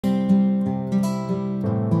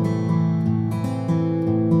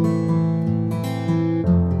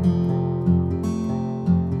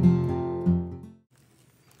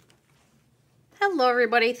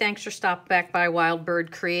everybody, thanks for stopping back by Wild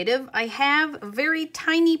Bird Creative. I have a very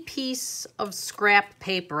tiny piece of scrap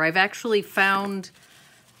paper. I've actually found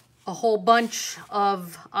a whole bunch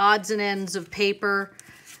of odds and ends of paper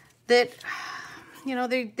that, you know,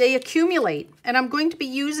 they accumulate, and I'm going to be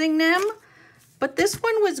using them. But this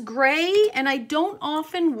one was gray, and I don't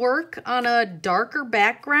often work on a darker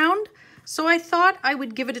background, so I thought I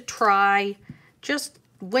would give it a try. Just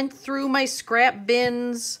went through my scrap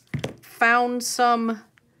bins, found some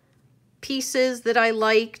pieces that I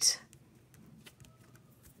liked,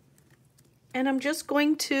 and I'm just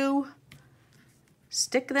going to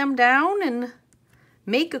stick them down and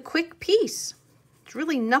make a quick piece. There's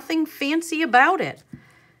really nothing fancy about it.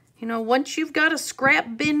 You know, once you've got a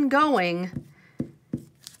scrap bin going,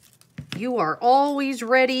 you are always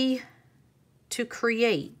ready to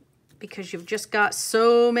create because you've just got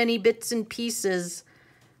so many bits and pieces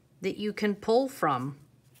that you can pull from.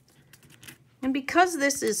 And because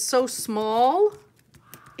this is so small,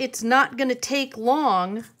 it's not going to take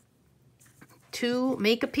long to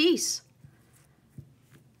make a piece.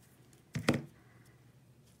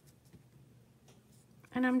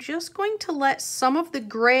 And I'm just going to let some of the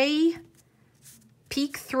gray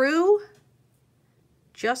peek through,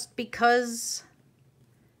 just because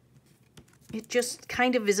it just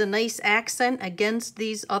kind of is a nice accent against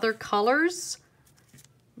these other colors.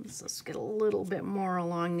 Let's get a little bit more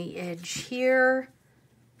along the edge here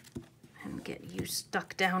and get you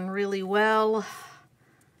stuck down really well.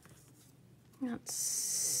 Let's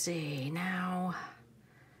see now.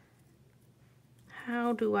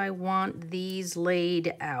 How do I want these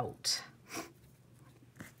laid out?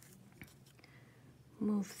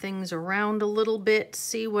 Move things around a little bit,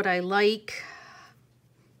 see what I like,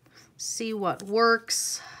 see what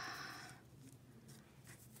works.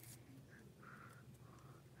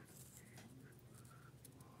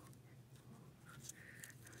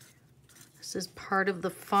 This is part of the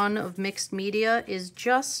fun of mixed media, is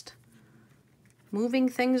just moving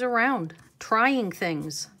things around, trying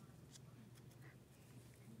things.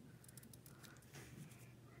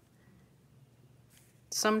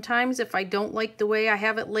 Sometimes if I don't like the way I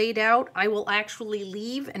have it laid out, I will actually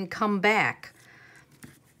leave and come back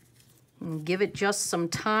and give it just some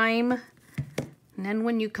time. And then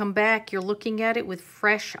when you come back, you're looking at it with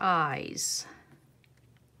fresh eyes.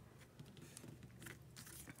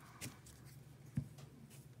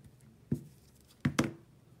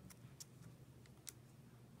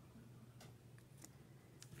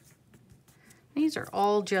 These are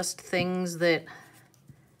all just things that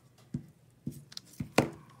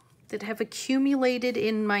have accumulated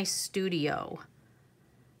in my studio.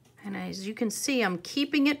 And as you can see, I'm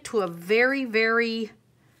keeping it to a very, very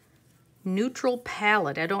neutral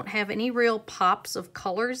palette. I don't have any real pops of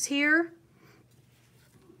colors here.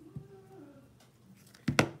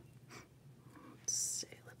 Let's see,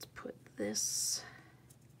 let's put this.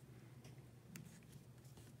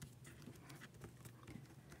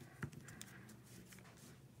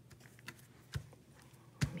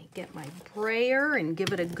 Get my brayer and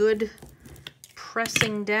give it a good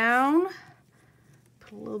pressing down.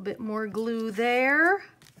 Put a little bit more glue there.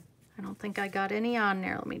 I don't think I got any on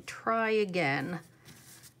there. Let me try again.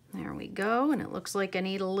 There we go, and it looks like I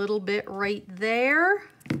need a little bit right there.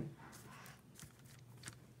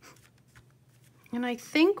 And I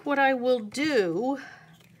think what I will do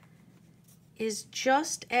is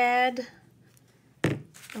just add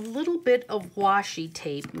a little bit of washi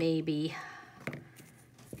tape maybe.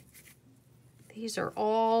 These are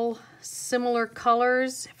all similar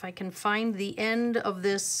colors. If I can find the end of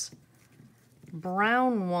this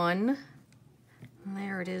brown one,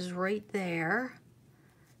 there it is right there.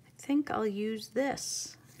 I think I'll use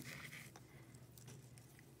this.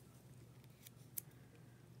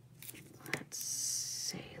 Let's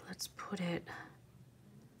see, let's put it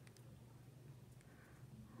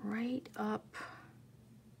right up.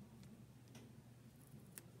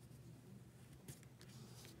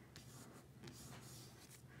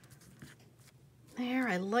 There,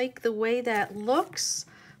 I like the way that looks.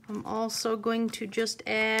 I'm also going to just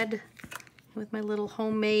add, with my little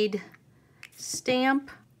homemade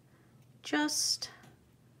stamp, just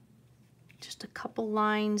a couple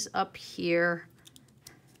lines up here.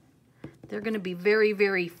 They're going to be very,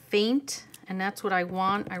 very faint, and that's what I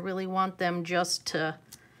want. I really want them just to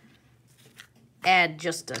add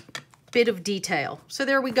just a bit of detail. So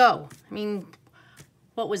there we go. I mean,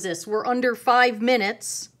 what was this? We're under 5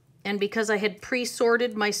 minutes. And because I had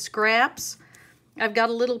pre-sorted my scraps, I've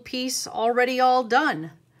got a little piece already all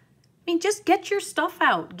done. I mean, just get your stuff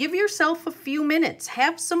out. Give yourself a few minutes.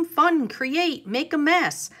 Have some fun. Create. Make a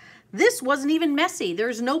mess. This wasn't even messy.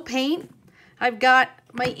 There's no paint. I've got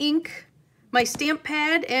my ink, my stamp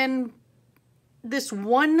pad, and this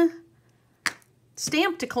one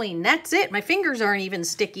stamp to clean. That's it. My fingers aren't even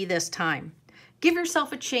sticky this time. Give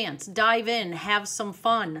yourself a chance. Dive in. Have some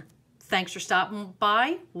fun. Thanks for stopping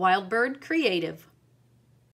by. Wild Bird Creative.